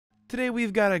Today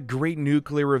we've got a great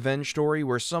nuclear revenge story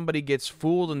where somebody gets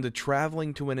fooled into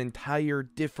traveling to an entire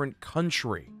different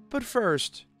country. But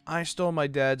first, I stole my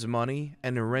dad's money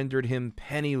and rendered him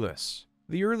penniless.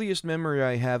 The earliest memory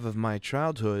I have of my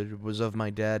childhood was of my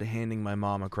dad handing my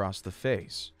mom across the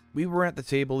face. We were at the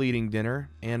table eating dinner,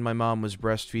 and my mom was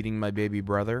breastfeeding my baby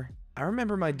brother. I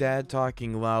remember my dad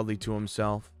talking loudly to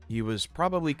himself. He was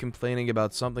probably complaining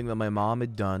about something that my mom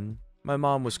had done. My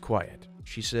mom was quiet.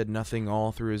 She said nothing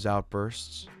all through his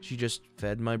outbursts. She just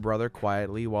fed my brother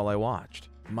quietly while I watched.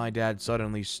 My dad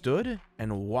suddenly stood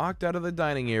and walked out of the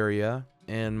dining area,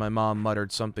 and my mom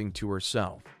muttered something to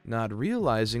herself, not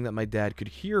realizing that my dad could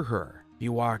hear her. He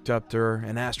walked up to her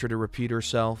and asked her to repeat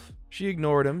herself. She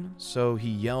ignored him, so he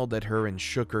yelled at her and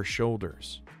shook her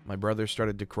shoulders. My brother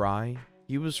started to cry.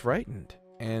 He was frightened,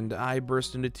 and I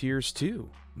burst into tears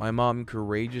too. My mom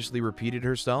courageously repeated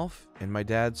herself, and my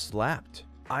dad slapped.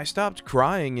 I stopped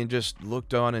crying and just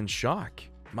looked on in shock.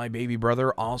 My baby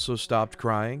brother also stopped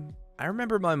crying. I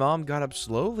remember my mom got up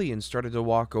slowly and started to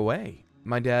walk away.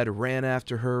 My dad ran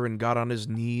after her and got on his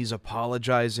knees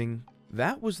apologizing.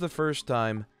 That was the first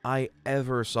time I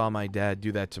ever saw my dad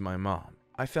do that to my mom.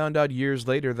 I found out years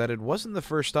later that it wasn't the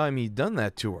first time he'd done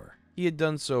that to her. He had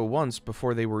done so once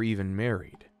before they were even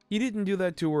married. He didn't do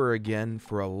that to her again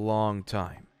for a long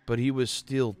time, but he was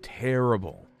still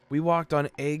terrible. We walked on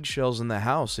eggshells in the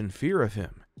house in fear of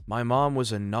him. My mom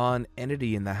was a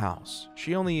non-entity in the house.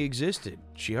 She only existed.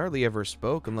 She hardly ever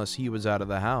spoke unless he was out of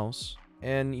the house.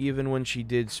 And even when she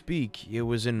did speak, it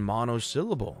was in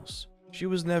monosyllables. She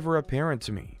was never a parent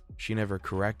to me. She never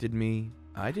corrected me.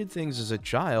 I did things as a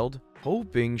child,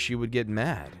 hoping she would get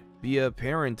mad, be a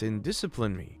parent and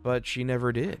discipline me, but she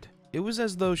never did. It was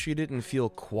as though she didn't feel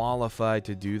qualified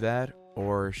to do that,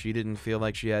 or she didn't feel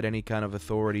like she had any kind of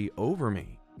authority over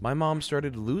me. My mom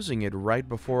started losing it right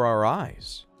before our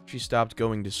eyes. She stopped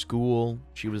going to school.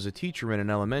 She was a teacher in an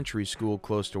elementary school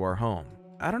close to our home.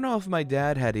 I don't know if my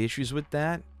dad had issues with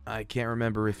that. I can't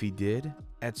remember if he did.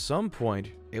 At some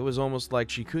point, it was almost like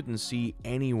she couldn't see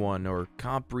anyone or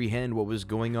comprehend what was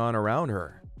going on around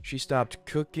her. She stopped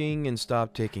cooking and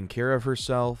stopped taking care of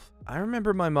herself. I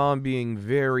remember my mom being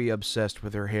very obsessed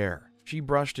with her hair. She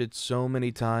brushed it so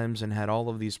many times and had all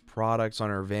of these products on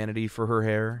her vanity for her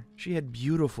hair. She had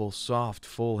beautiful, soft,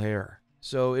 full hair.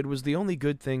 So it was the only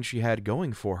good thing she had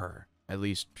going for her. At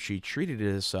least she treated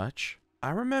it as such.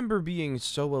 I remember being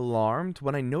so alarmed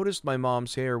when I noticed my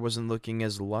mom's hair wasn't looking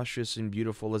as luscious and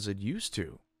beautiful as it used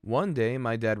to. One day,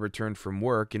 my dad returned from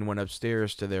work and went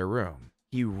upstairs to their room.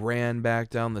 He ran back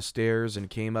down the stairs and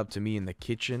came up to me in the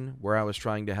kitchen, where I was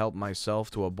trying to help myself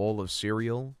to a bowl of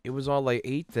cereal. It was all I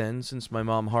ate then, since my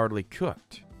mom hardly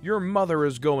cooked. "Your mother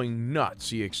is going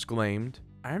nuts," he exclaimed.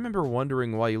 I remember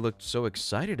wondering why he looked so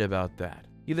excited about that.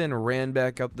 He then ran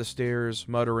back up the stairs,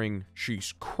 muttering,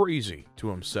 "She's crazy,"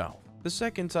 to himself. The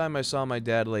second time I saw my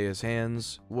dad lay his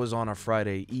hands was on a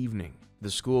Friday evening.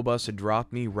 The school bus had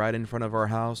dropped me right in front of our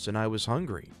house, and I was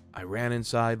hungry. I ran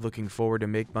inside looking forward to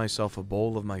make myself a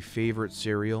bowl of my favorite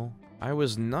cereal. I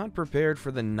was not prepared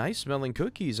for the nice-smelling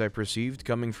cookies I perceived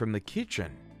coming from the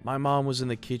kitchen. My mom was in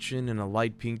the kitchen in a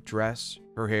light pink dress,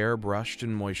 her hair brushed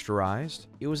and moisturized.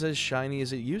 It was as shiny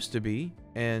as it used to be,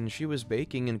 and she was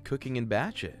baking and cooking in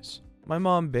batches. My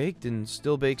mom baked and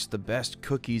still bakes the best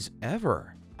cookies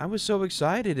ever. I was so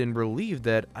excited and relieved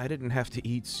that I didn't have to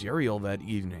eat cereal that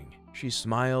evening. She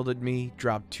smiled at me,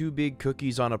 dropped 2 big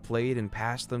cookies on a plate and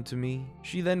passed them to me.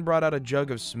 She then brought out a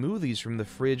jug of smoothies from the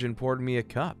fridge and poured me a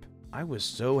cup. I was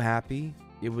so happy.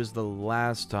 It was the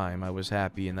last time I was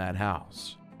happy in that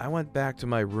house. I went back to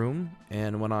my room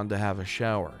and went on to have a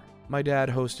shower. My dad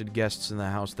hosted guests in the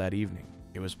house that evening.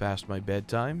 It was past my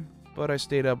bedtime, but I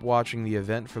stayed up watching the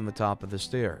event from the top of the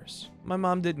stairs. My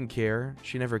mom didn't care.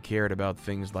 She never cared about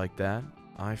things like that.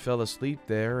 I fell asleep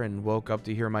there and woke up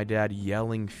to hear my dad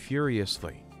yelling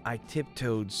furiously. I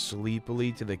tiptoed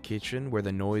sleepily to the kitchen where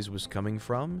the noise was coming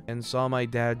from and saw my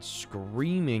dad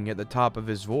screaming at the top of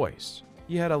his voice.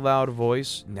 He had a loud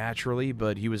voice, naturally,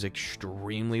 but he was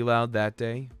extremely loud that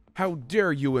day. "How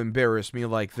dare you embarrass me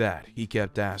like that?" he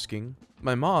kept asking.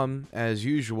 My mom, as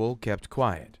usual, kept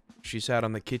quiet. She sat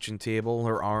on the kitchen table,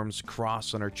 her arms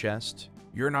crossed on her chest.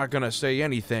 "You're not gonna say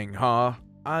anything, huh?"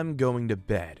 "I'm going to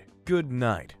bed. Good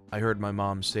night," I heard my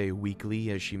mom say weakly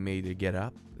as she made to get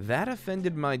up. That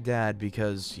offended my dad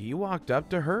because he walked up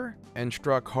to her and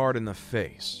struck hard in the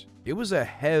face. It was a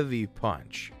heavy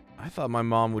punch. I thought my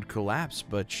mom would collapse,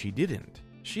 but she didn't.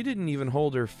 She didn't even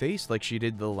hold her face like she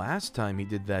did the last time he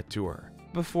did that to her.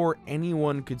 Before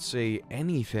anyone could say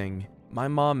anything, my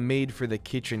mom made for the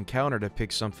kitchen counter to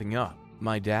pick something up.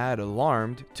 My dad,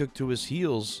 alarmed, took to his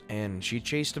heels and she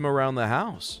chased him around the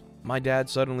house. my dad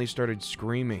suddenly started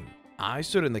screaming. I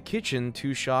stood in the kitchen,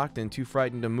 too shocked and too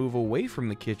frightened to move away from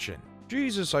the kitchen.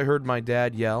 "Jesus," I heard my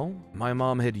dad yell. My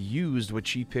mom had used what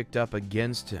she picked up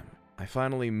against him. I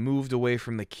finally moved away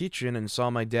from the kitchen and saw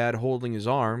my dad holding his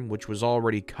arm, which was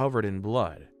already covered in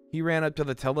blood. He ran up to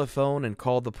the telephone and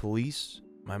called the police.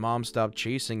 My mom stopped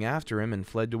chasing after him and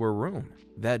fled to her room.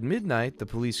 That midnight, the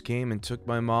police came and took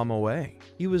my mom away.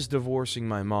 He was divorcing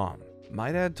my mom.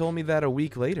 My dad told me that a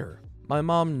week later. My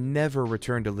mom never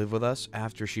returned to live with us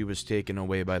after she was taken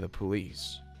away by the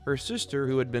police. Her sister,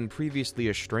 who had been previously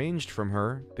estranged from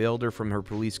her, bailed her from her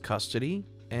police custody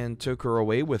and took her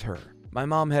away with her. My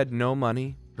mom had no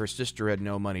money. Her sister had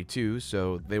no money too,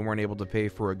 so they weren't able to pay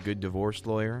for a good divorce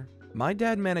lawyer. My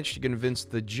dad managed to convince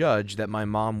the judge that my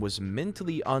mom was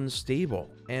mentally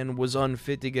unstable and was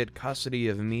unfit to get custody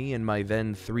of me and my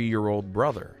then 3-year-old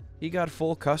brother. He got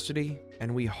full custody,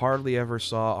 and we hardly ever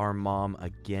saw our mom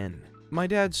again. My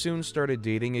dad soon started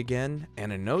dating again,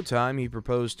 and in no time he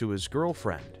proposed to his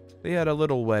girlfriend. They had a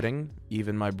little wedding,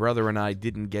 even my brother and I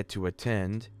didn't get to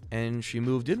attend, and she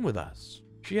moved in with us.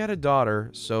 She had a daughter,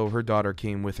 so her daughter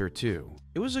came with her too.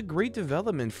 It was a great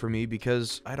development for me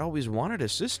because I'd always wanted a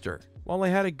sister. While I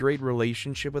had a great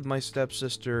relationship with my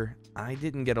stepsister, I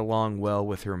didn't get along well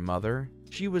with her mother.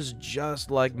 She was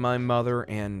just like my mother,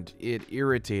 and it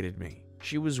irritated me.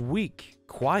 She was weak,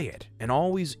 quiet, and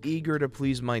always eager to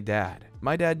please my dad.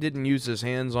 My dad didn't use his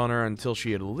hands on her until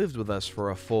she had lived with us for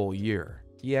a full year.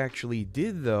 He actually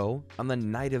did, though, on the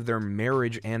night of their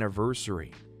marriage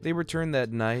anniversary. They returned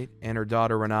that night, and her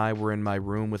daughter and I were in my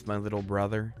room with my little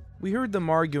brother. We heard them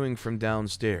arguing from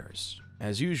downstairs.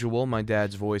 As usual, my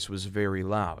dad's voice was very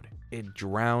loud. It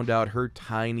drowned out her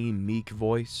tiny, meek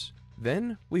voice.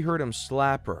 Then we heard him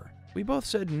slap her. We both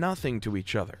said nothing to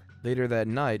each other. Later that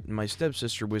night, my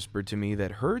stepsister whispered to me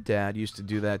that her dad used to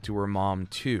do that to her mom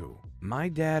too. My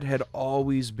dad had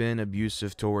always been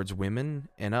abusive towards women,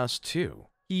 and us too.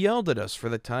 He yelled at us for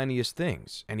the tiniest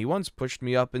things, and he once pushed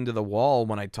me up into the wall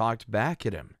when I talked back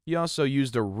at him. He also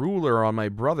used a ruler on my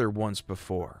brother once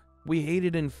before. We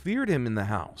hated and feared him in the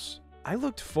house. I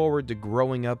looked forward to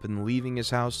growing up and leaving his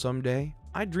house someday.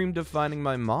 I dreamed of finding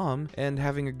my mom and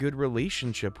having a good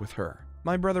relationship with her.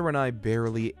 My brother and I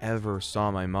barely ever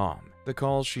saw my mom. The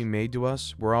calls she made to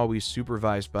us were always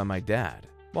supervised by my dad.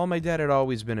 While my dad had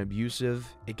always been abusive,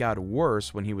 it got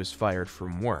worse when he was fired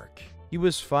from work. He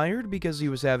was fired because he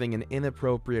was having an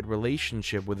inappropriate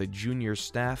relationship with a junior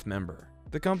staff member.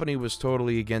 The company was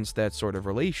totally against that sort of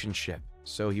relationship,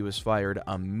 so he was fired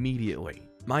immediately.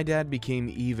 My dad became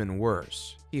even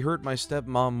worse. He hurt my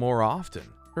stepmom more often.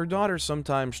 Her daughter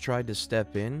sometimes tried to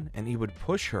step in, and he would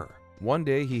push her. One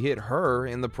day, he hit her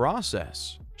in the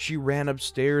process. She ran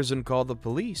upstairs and called the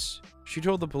police. She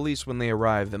told the police when they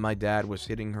arrived that my dad was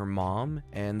hitting her mom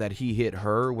and that he hit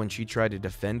her when she tried to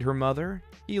defend her mother.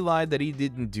 He lied that he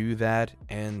didn't do that,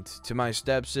 and to my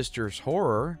stepsister's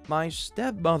horror, my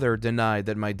stepmother denied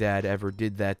that my dad ever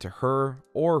did that to her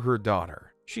or her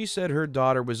daughter. She said her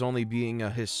daughter was only being a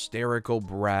hysterical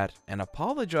brat and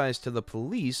apologized to the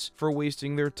police for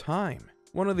wasting their time.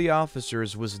 One of the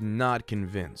officers was not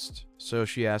convinced, so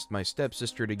she asked my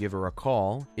stepsister to give her a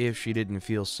call if she didn't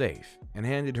feel safe, and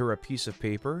handed her a piece of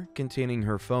paper containing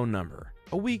her phone number.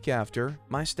 A week after,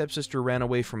 my stepsister ran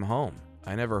away from home.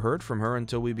 I never heard from her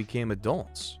until we became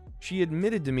adults. She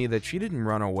admitted to me that she didn't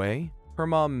run away. Her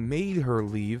mom made her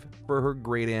leave for her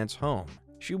great-aunt's home.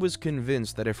 She was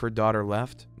convinced that if her daughter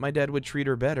left, my dad would treat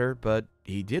her better, but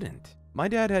he didn't. My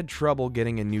dad had trouble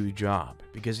getting a new job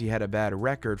because he had a bad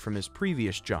record from his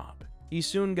previous job. He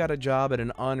soon got a job at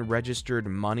an unregistered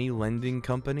money lending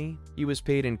company. He was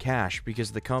paid in cash because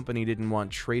the company didn't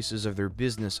want traces of their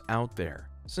business out there.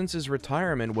 Since his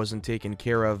retirement wasn't taken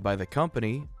care of by the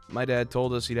company, my dad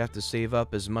told us he'd have to save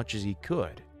up as much as he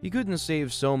could. He couldn't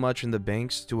save so much in the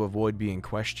banks to avoid being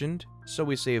questioned, so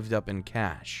he saved up in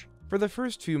cash. For the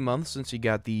first few months since he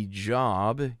got the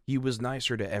job, he was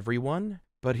nicer to everyone.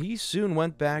 But he soon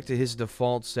went back to his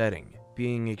default setting,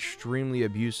 being extremely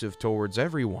abusive towards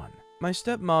everyone. My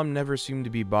stepmom never seemed to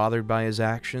be bothered by his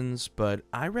actions, but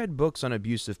I read books on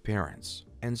abusive parents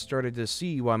and started to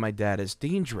see why my dad is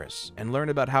dangerous and learn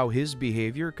about how his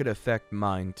behavior could affect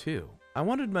mine too. I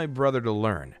wanted my brother to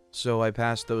learn, so I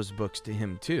passed those books to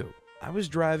him too. I was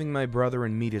driving my brother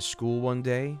and me to school one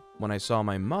day when I saw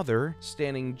my mother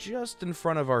standing just in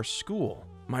front of our school.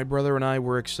 My brother and I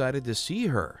were excited to see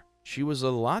her. She was a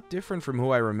lot different from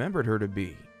who I remembered her to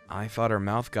be. I thought her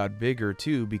mouth got bigger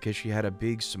too because she had a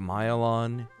big smile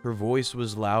on, her voice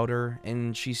was louder,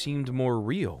 and she seemed more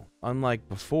real, unlike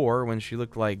before when she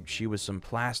looked like she was some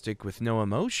plastic with no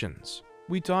emotions.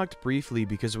 We talked briefly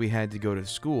because we had to go to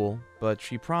school, but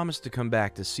she promised to come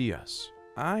back to see us.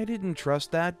 I didn't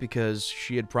trust that because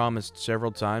she had promised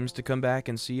several times to come back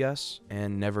and see us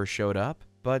and never showed up,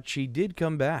 but she did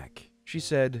come back. She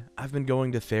said, "I've been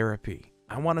going to therapy.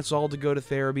 I want us all to go to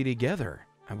therapy together."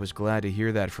 I was glad to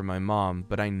hear that from my mom,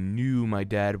 but I knew my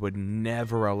dad would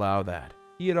never allow that.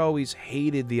 He had always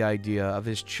hated the idea of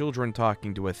his children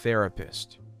talking to a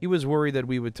therapist. He was worried that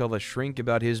we would tell a shrink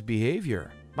about his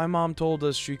behavior. My mom told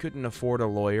us she couldn't afford a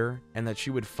lawyer and that she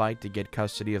would fight to get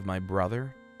custody of my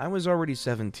brother. I was already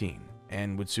 17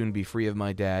 and would soon be free of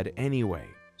my dad anyway,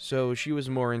 so she was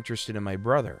more interested in my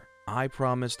brother. I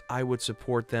promised I would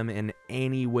support them in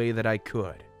any way that I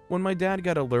could. When my dad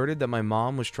got alerted that my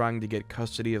mom was trying to get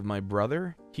custody of my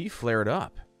brother, he flared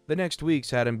up. The next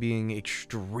weeks had him being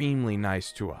extremely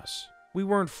nice to us. We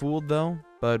weren't fooled though,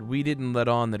 but we didn't let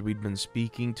on that we'd been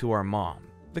speaking to our mom.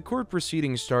 The court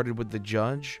proceedings started with the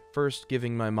judge first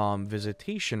giving my mom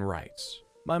visitation rights.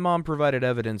 My mom provided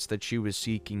evidence that she was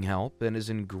seeking help and is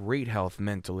in great health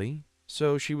mentally,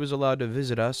 so she was allowed to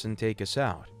visit us and take us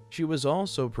out. She was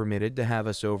also permitted to have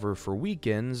us over for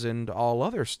weekends and all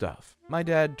other stuff. My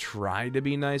dad tried to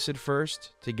be nice at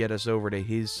first to get us over to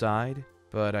his side,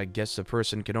 but I guess a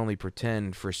person can only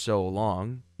pretend for so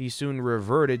long. He soon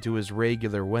reverted to his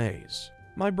regular ways.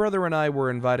 My brother and I were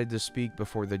invited to speak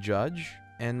before the judge,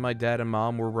 and my dad and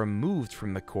mom were removed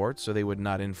from the court so they would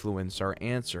not influence our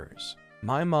answers.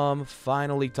 My mom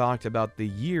finally talked about the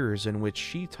years in which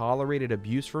she tolerated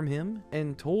abuse from him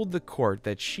and told the court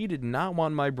that she did not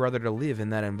want my brother to live in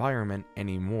that environment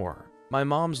anymore. My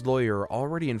mom's lawyer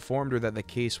already informed her that the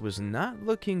case was not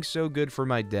looking so good for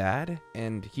my dad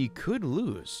and he could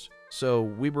lose, so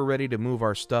we were ready to move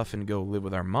our stuff and go live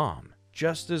with our mom.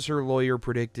 Just as her lawyer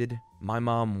predicted, my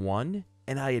mom won,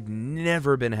 and I had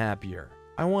never been happier.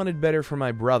 I wanted better for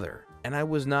my brother, and I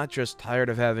was not just tired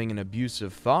of having an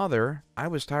abusive father, I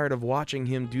was tired of watching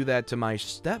him do that to my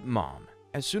stepmom.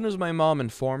 As soon as my mom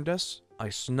informed us, I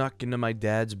snuck into my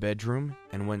dad's bedroom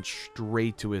and went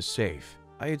straight to his safe.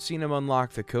 I had seen him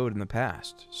unlock the code in the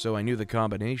past, so I knew the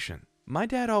combination. My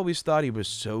dad always thought he was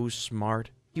so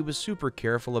smart. He was super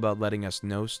careful about letting us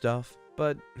know stuff,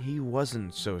 but he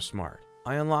wasn't so smart.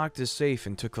 I unlocked his safe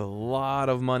and took a lot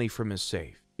of money from his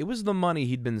safe. It was the money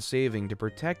he'd been saving to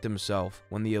protect himself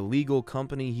when the illegal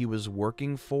company he was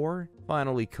working for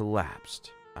finally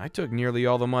collapsed. I took nearly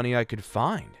all the money I could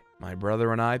find. My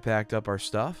brother and I packed up our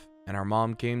stuff, and our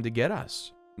mom came to get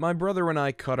us. My brother and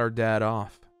I cut our dad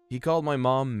off. He called my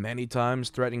mom many times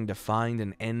threatening to find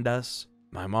and end us.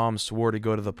 My mom swore to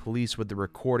go to the police with the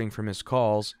recording from his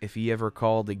calls if he ever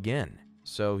called again,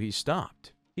 so he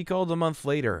stopped. He called a month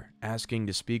later, asking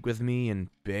to speak with me and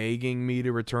begging me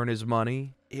to return his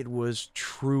money. It was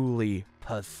truly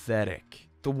pathetic.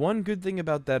 The one good thing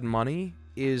about that money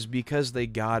is because they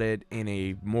got it in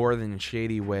a more than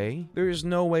shady way, there's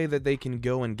no way that they can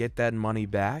go and get that money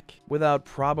back without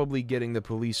probably getting the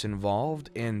police involved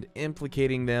and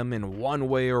implicating them in one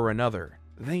way or another.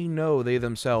 They know they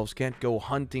themselves can't go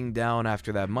hunting down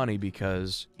after that money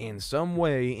because, in some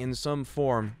way, in some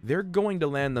form, they're going to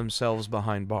land themselves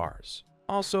behind bars.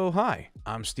 Also, hi,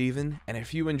 I'm Steven, and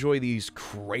if you enjoy these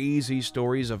crazy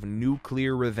stories of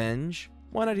nuclear revenge,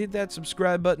 why not hit that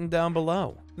subscribe button down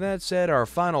below? That said, our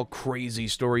final crazy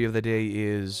story of the day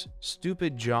is,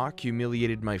 stupid jock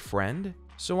humiliated my friend,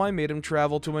 so I made him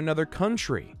travel to another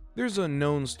country. There's a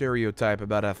known stereotype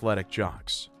about athletic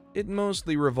jocks. It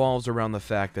mostly revolves around the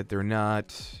fact that they're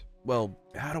not, well,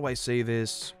 how do I say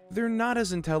this? They're not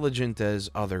as intelligent as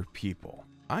other people.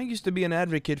 I used to be an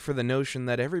advocate for the notion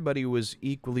that everybody was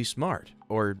equally smart,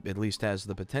 or at least has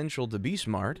the potential to be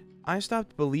smart. I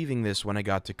stopped believing this when I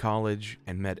got to college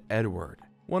and met Edward,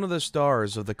 one of the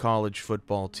stars of the college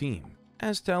football team.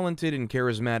 As talented and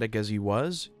charismatic as he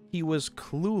was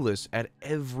clueless at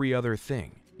every other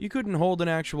thing. You couldn't hold an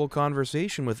actual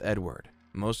conversation with Edward.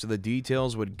 Most of the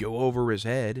details would go over his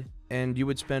head, and you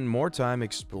would spend more time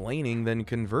explaining than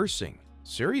conversing.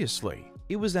 Seriously.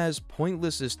 It was as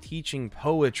pointless as teaching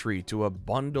poetry to a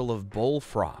bundle of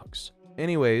bullfrogs.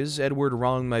 Anyways, Edward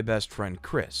wronged my best friend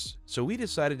Chris, so we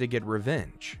decided to get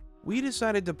revenge. We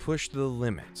decided to push the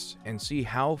limits and see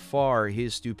how far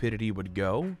his stupidity would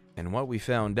go, and what we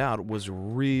found out was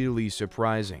really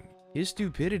surprising. His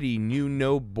stupidity knew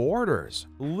no borders,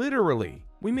 literally.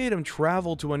 We made him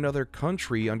travel to another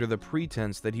country under the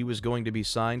pretense that he was going to be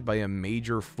signed by a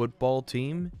major football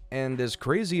team, and as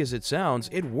crazy as it sounds,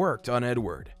 it worked on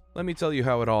Edward. Let me tell you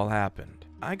how it all happened.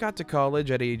 I got to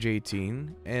college at age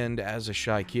 18, and as a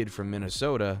shy kid from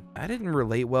Minnesota, I didn't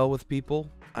relate well with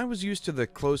people. I was used to the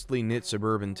closely knit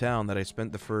suburban town that I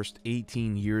spent the first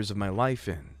 18 years of my life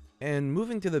in. And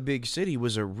moving to the big city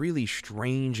was a really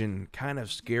strange and kind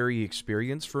of scary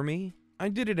experience for me. I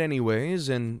did it anyways,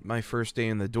 and my first day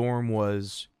in the dorm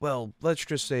was, well, let's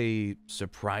just say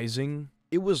surprising.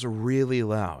 It was really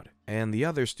loud, and the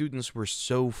other students were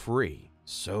so free,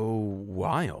 so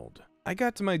wild. I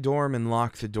got to my dorm and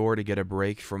locked the door to get a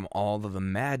break from all of the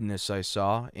madness I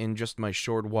saw in just my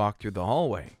short walk through the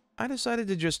hallway. I decided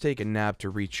to just take a nap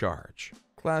to recharge.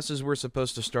 Classes were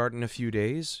supposed to start in a few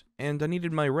days, and I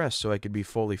needed my rest so I could be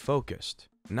fully focused.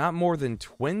 Not more than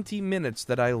 20 minutes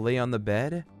that I lay on the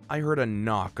bed, I heard a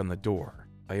knock on the door.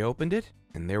 I opened it,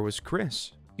 and there was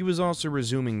Chris. He was also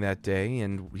resuming that day,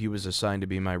 and he was assigned to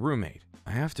be my roommate.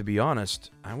 I have to be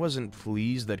honest, I wasn't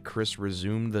pleased that Chris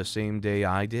resumed the same day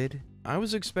I did. I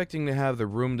was expecting to have the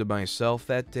room to myself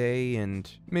that day and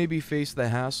maybe face the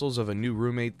hassles of a new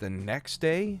roommate the next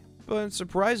day. But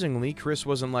surprisingly, Chris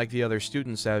wasn't like the other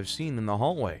students I've seen in the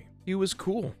hallway. He was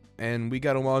cool, and we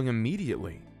got along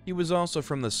immediately. He was also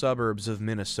from the suburbs of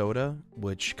Minnesota,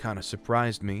 which kinda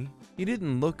surprised me. He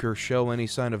didn't look or show any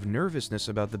sign of nervousness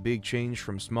about the big change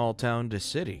from small town to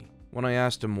city. When I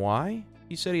asked him why,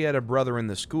 he said he had a brother in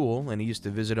the school and he used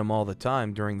to visit him all the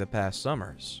time during the past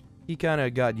summers. He kinda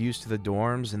got used to the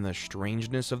dorms and the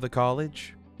strangeness of the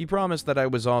college. He promised that I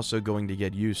was also going to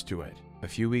get used to it. A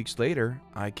few weeks later,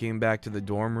 I came back to the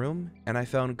dorm room and I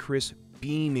found Chris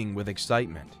beaming with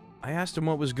excitement. I asked him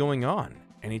what was going on,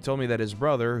 and he told me that his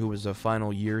brother, who was a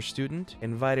final year student,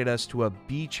 invited us to a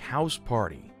beach house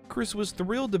party. Chris was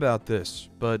thrilled about this,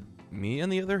 but me on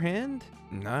the other hand,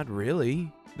 not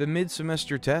really. The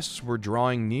mid-semester tests were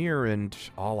drawing near and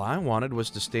all I wanted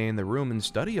was to stay in the room and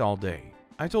study all day.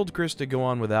 I told Chris to go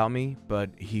on without me,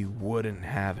 but he wouldn't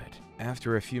have it.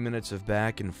 After a few minutes of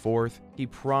back and forth, he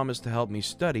promised to help me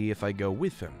study if I go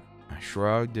with him. I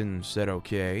shrugged and said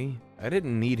okay. I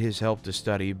didn't need his help to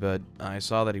study, but I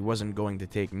saw that he wasn't going to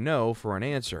take no for an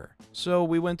answer. So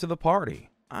we went to the party.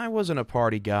 I wasn't a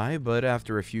party guy, but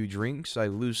after a few drinks, I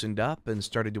loosened up and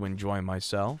started to enjoy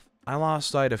myself. I lost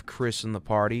sight of Chris in the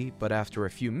party, but after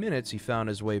a few minutes, he found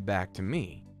his way back to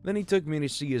me. Then he took me to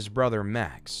see his brother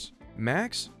Max.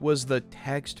 Max was the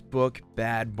textbook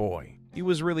bad boy. He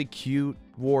was really cute,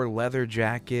 wore leather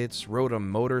jackets, rode a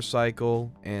motorcycle,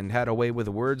 and had a way with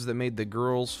words that made the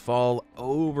girls fall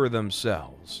over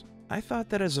themselves. I thought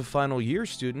that as a final year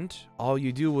student, all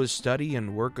you do was study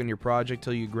and work on your project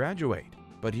till you graduate.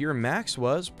 But here Max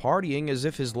was, partying as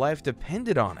if his life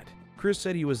depended on it. Chris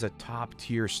said he was a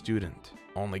top-tier student.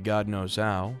 Only God knows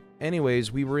how.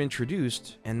 Anyways, we were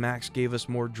introduced, and Max gave us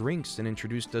more drinks and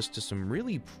introduced us to some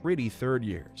really pretty third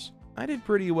years. I did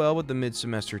pretty well with the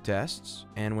mid-semester tests,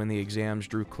 and when the exams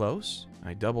drew close,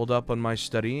 I doubled up on my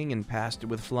studying and passed it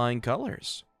with flying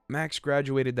colors. Max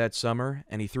graduated that summer,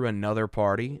 and he threw another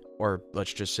party, or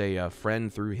let's just say a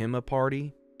friend threw him a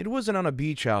party. It wasn't on a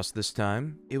beach house this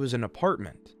time, it was an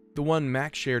apartment, the one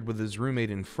Max shared with his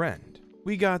roommate and friend.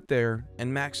 We got there,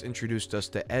 and Max introduced us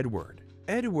to Edward.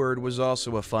 Edward was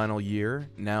also a final year,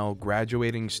 now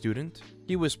graduating student.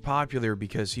 He was popular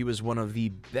because he was one of the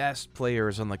best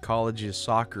players on the college's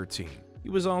soccer team. He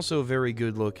was also very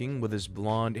good looking with his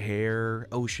blonde hair,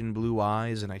 ocean blue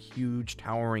eyes, and a huge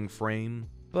towering frame.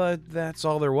 But that's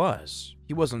all there was.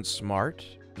 He wasn't smart,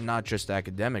 not just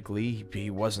academically, he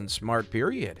wasn't smart,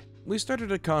 period. We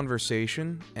started a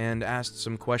conversation and asked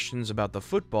some questions about the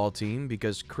football team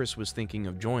because Chris was thinking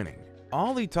of joining.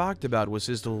 All he talked about was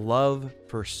his love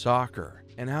for soccer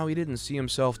and how he didn't see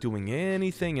himself doing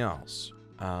anything else.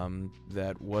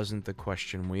 That wasn't the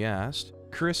question we asked.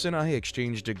 Chris and I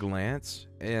exchanged a glance,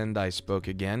 and I spoke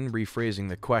again, rephrasing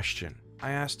the question.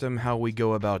 I asked him how we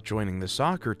go about joining the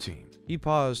soccer team. He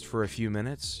paused for a few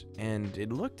minutes, and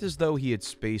it looked as though he had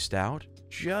spaced out.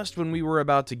 Just when we were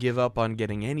about to give up on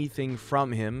getting anything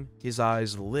from him, his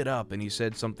eyes lit up and he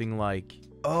said something like,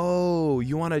 "Oh,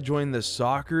 you want to join the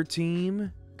soccer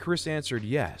team?" Chris answered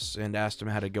yes and asked him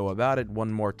how to go about it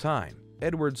one more time.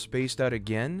 Edward spaced out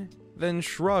again, then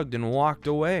shrugged and walked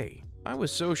away. I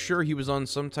was so sure he was on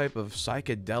some type of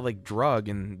psychedelic drug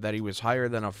and that he was higher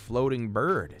than a floating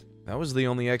bird. That was the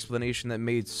only explanation that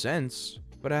made sense.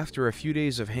 But after a few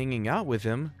days of hanging out with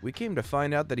him, we came to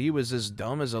find out that he was as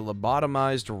dumb as a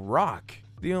lobotomized rock.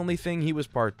 The only thing he was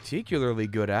particularly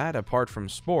good at, apart from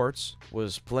sports,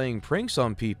 was playing pranks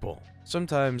on people.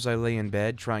 Sometimes I lay in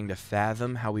bed trying to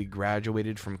fathom how he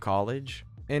graduated from college.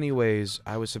 Anyways,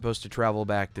 I was supposed to travel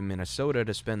back to Minnesota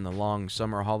to spend the long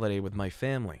summer holiday with my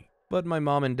family. But my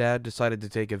mom and dad decided to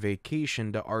take a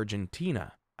vacation to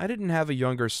Argentina. I didn't have a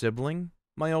younger sibling.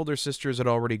 My older sisters had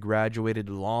already graduated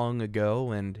long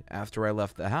ago, and after I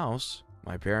left the house,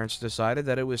 my parents decided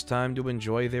that it was time to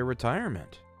enjoy their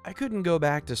retirement. I couldn't go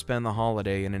back to spend the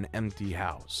holiday in an empty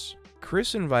house.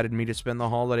 Chris invited me to spend the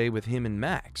holiday with him and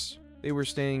Max. They were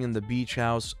staying in the beach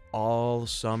house all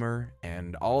summer,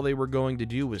 and all they were going to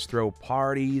do was throw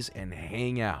parties and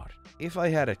hang out. If I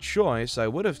had a choice, I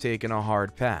would have taken a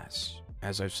hard pass.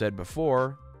 As I've said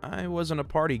before, I wasn't a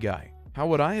party guy. How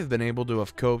would I have been able to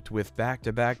have coped with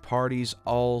back-to-back parties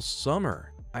all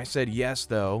summer? I said yes,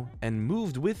 though, and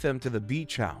moved with them to the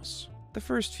beach house. The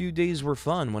first few days were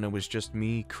fun when it was just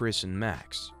me, Chris, and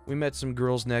Max. We met some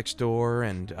girls next door,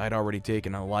 and I'd already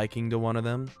taken a liking to one of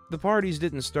them. The parties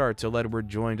didn't start till Edward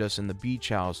joined us in the beach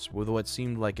house with what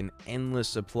seemed like an endless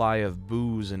supply of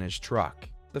booze in his truck.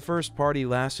 The first party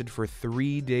lasted for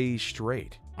 3 days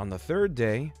straight. On the third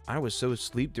day, I was so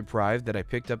sleep-deprived that I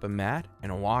picked up a mat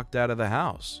and walked out of the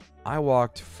house. I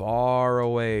walked far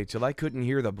away till I couldn't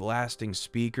hear the blasting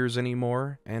speakers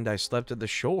anymore, and I slept at the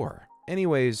shore.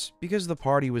 Anyways, because the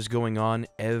party was going on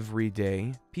every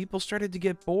day, people started to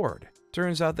get bored.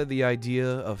 Turns out that the idea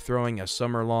of throwing a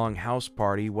summer-long house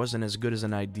party wasn't as good as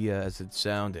an idea as it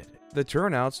sounded. The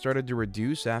turnout started to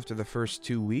reduce after the first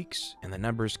 2 weeks, and the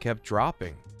numbers kept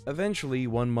dropping. Eventually,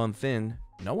 1 month in,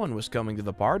 no one was coming to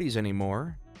the parties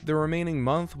anymore. The remaining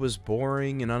month was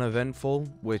boring and uneventful,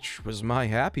 which was my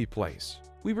happy place.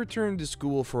 We returned to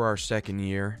school for our second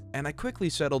year, and I quickly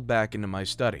settled back into my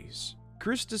studies.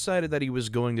 Chris decided that he was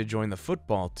going to join the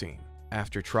football team.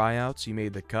 After tryouts, he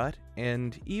made the cut,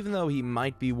 and even though he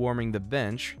might be warming the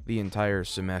bench the entire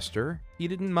semester, he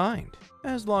didn't mind,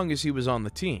 as long as he was on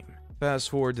the team. Fast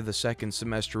forward to the second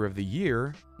semester of the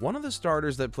year, one of the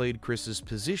starters that played Chris's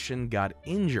position got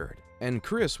injured, and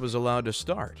Chris was allowed to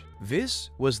start. This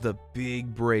was the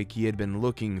big break he had been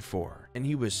looking for, and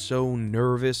he was so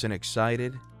nervous and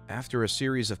excited. After a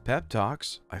series of pep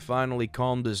talks, I finally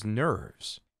calmed his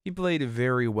nerves. He played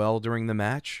very well during the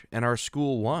match, and our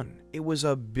school won. It was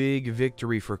a big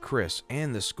victory for Chris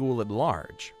and the school at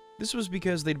large. This was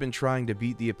because they'd been trying to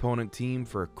beat the opponent team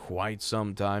for quite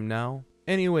some time now.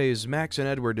 Anyways, Max and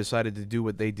Edward decided to do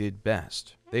what they did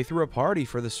best. They threw a party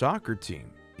for the soccer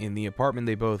team in the apartment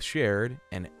they both shared,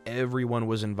 and everyone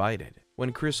was invited.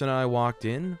 When Chris and I walked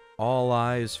in, all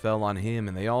eyes fell on him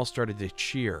and they all started to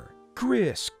cheer.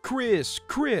 "Chris! Chris!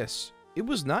 Chris!" It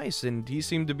was nice, and he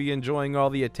seemed to be enjoying all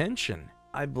the attention.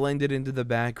 I blended into the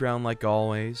background like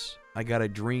always. I got a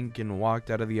drink and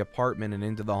walked out of the apartment and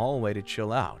into the hallway to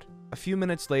chill out. A few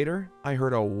minutes later, I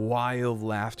heard a wild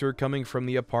laughter coming from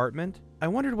the apartment. I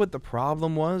wondered what the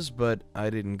problem was, but I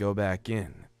didn't go back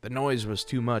in. The noise was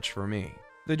too much for me.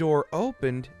 The door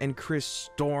opened, and Chris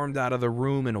stormed out of the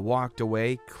room and walked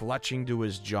away, clutching to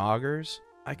his joggers.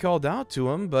 I called out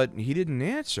to him, but he didn't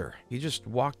answer. He just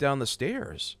walked down the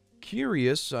stairs.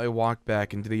 Curious, I walked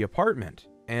back into the apartment,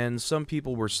 and some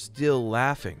people were still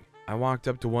laughing. I walked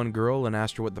up to one girl and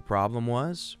asked her what the problem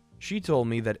was. She told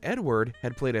me that Edward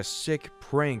had played a sick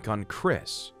prank on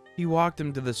Chris. He walked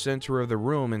him to the center of the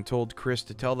room and told Chris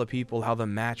to tell the people how the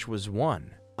match was won.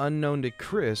 Unknown to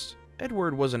Chris,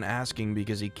 Edward wasn't asking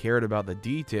because he cared about the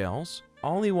details.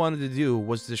 All he wanted to do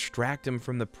was distract him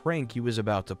from the prank he was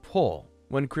about to pull.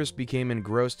 When Chris became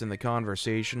engrossed in the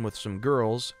conversation with some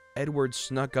girls, Edward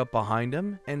snuck up behind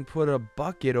him and put a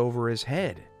bucket over his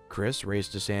head. Chris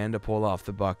raised his hand to pull off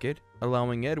the bucket,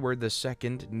 allowing Edward the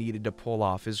second needed to pull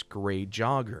off his gray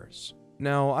joggers.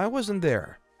 Now, I wasn't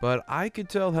there, but I could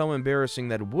tell how embarrassing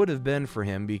that would have been for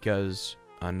him because,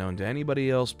 unknown to anybody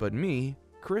else but me,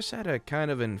 Chris had a kind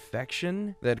of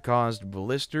infection that caused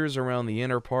blisters around the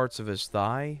inner parts of his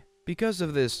thigh. Because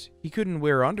of this, he couldn't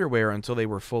wear underwear until they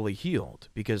were fully healed,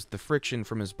 because the friction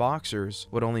from his boxers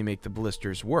would only make the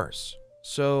blisters worse.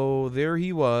 So there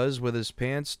he was with his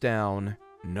pants down,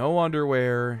 no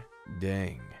underwear,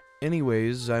 dang.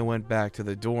 Anyways, I went back to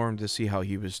the dorm to see how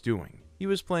he was doing. He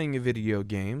was playing a video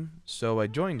game, so I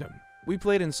joined him. We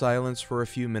played in silence for a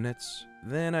few minutes,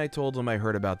 then I told him I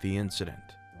heard about the incident.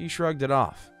 He shrugged it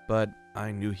off, but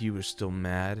I knew he was still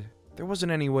mad. There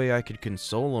wasn't any way I could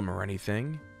console him or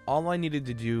anything. All I needed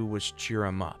to do was cheer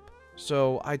him up.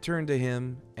 So I turned to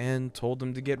him and told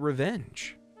him to get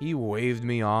revenge. He waved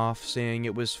me off, saying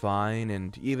it was fine,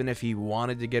 and even if he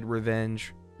wanted to get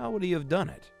revenge, how would he have done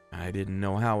it? I didn't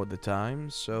know how at the time,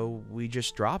 so we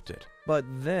just dropped it. But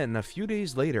then, a few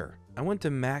days later, I went to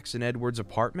Max and Edward's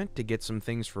apartment to get some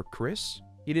things for Chris.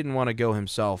 He didn't want to go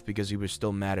himself because he was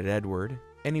still mad at Edward.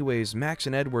 Anyways, Max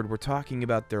and Edward were talking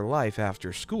about their life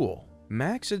after school.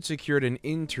 Max had secured an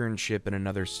internship in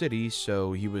another city,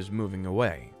 so he was moving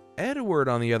away. Edward,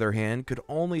 on the other hand, could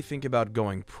only think about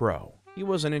going pro. He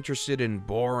wasn't interested in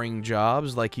boring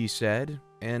jobs, like he said,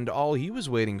 and all he was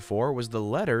waiting for was the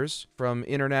letters from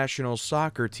international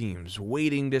soccer teams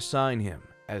waiting to sign him.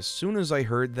 As soon as I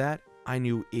heard that, I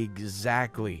knew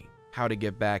exactly how to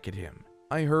get back at him.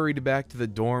 I hurried back to the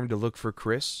dorm to look for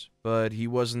Chris, but he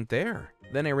wasn't there.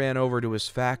 Then I ran over to his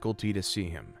faculty to see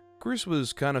him. Chris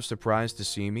was kind of surprised to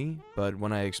see me, but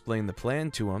when I explained the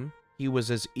plan to him, he was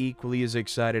as equally as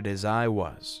excited as I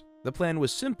was. The plan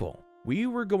was simple. We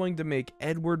were going to make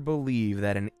Edward believe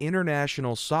that an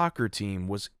international soccer team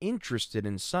was interested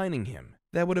in signing him.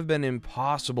 That would have been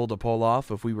impossible to pull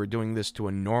off if we were doing this to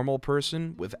a normal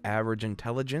person with average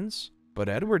intelligence. But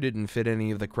Edward didn't fit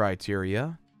any of the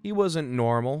criteria. He wasn't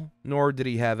normal, nor did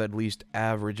he have at least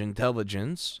average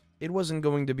intelligence. It wasn't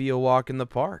going to be a walk in the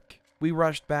park. We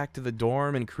rushed back to the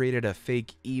dorm and created a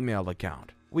fake email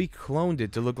account. We cloned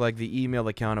it to look like the email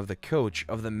account of the coach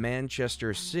of the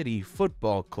Manchester City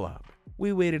Football Club.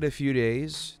 We waited a few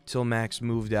days till Max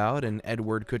moved out and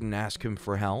Edward couldn't ask him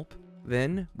for help.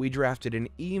 Then we drafted an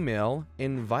email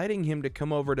inviting him to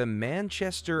come over to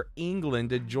Manchester, England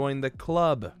to join the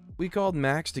club. We called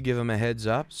Max to give him a heads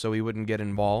up so he wouldn't get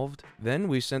involved. Then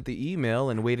we sent the email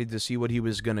and waited to see what he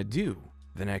was gonna do.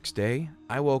 The next day,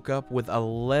 I woke up with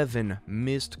 11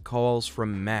 missed calls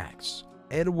from Max.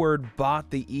 Edward bought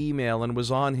the email and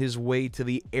was on his way to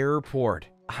the airport.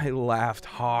 I laughed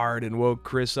hard and woke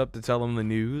Chris up to tell him the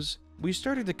news. We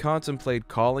started to contemplate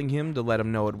calling him to let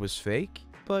him know it was fake,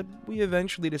 but we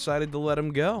eventually decided to let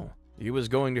him go. He was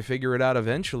going to figure it out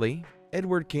eventually.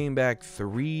 Edward came back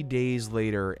 3 days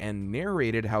later and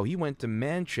narrated how he went to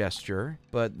Manchester,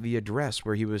 but the address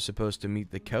where he was supposed to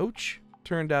meet the coach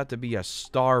turned out to be a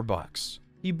Starbucks.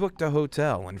 He booked a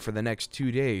hotel, and for the next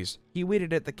 2 days, he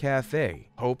waited at the cafe,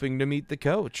 hoping to meet the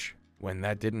coach. When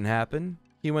that didn't happen,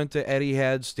 he went to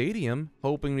Etihad Stadium,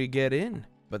 hoping to get in,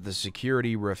 but the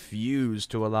security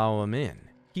refused to allow him in.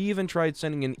 He even tried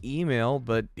sending an email,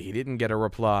 but he didn't get a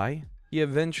reply. He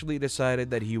eventually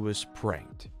decided that he was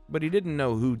pranked, but he didn't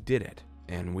know who did it,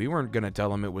 and we weren't gonna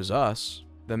tell him it was us.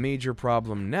 The major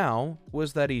problem now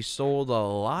was that he sold a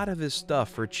lot of his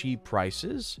stuff for cheap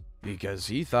prices because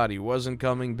he thought he wasn't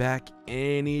coming back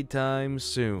anytime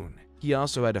soon. He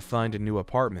also had to find a new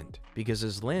apartment because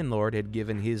his landlord had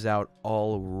given his out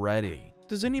already.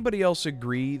 Does anybody else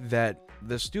agree that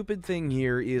the stupid thing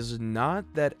here is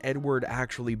not that Edward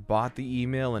actually bought the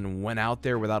email and went out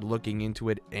there without looking into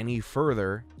it any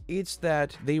further? It's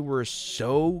that they were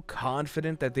so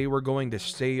confident that they were going to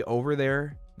stay over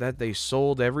there that they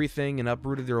sold everything and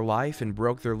uprooted their life and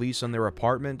broke their lease on their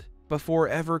apartment before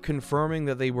ever confirming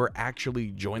that they were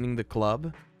actually joining the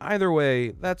club. Either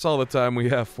way, that's all the time we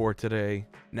have for today.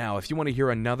 Now, if you want to hear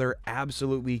another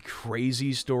absolutely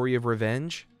crazy story of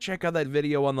revenge, check out that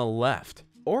video on the left.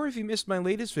 Or if you missed my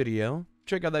latest video,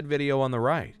 check out that video on the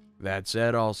right. That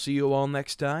said, I'll see you all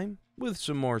next time with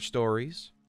some more stories.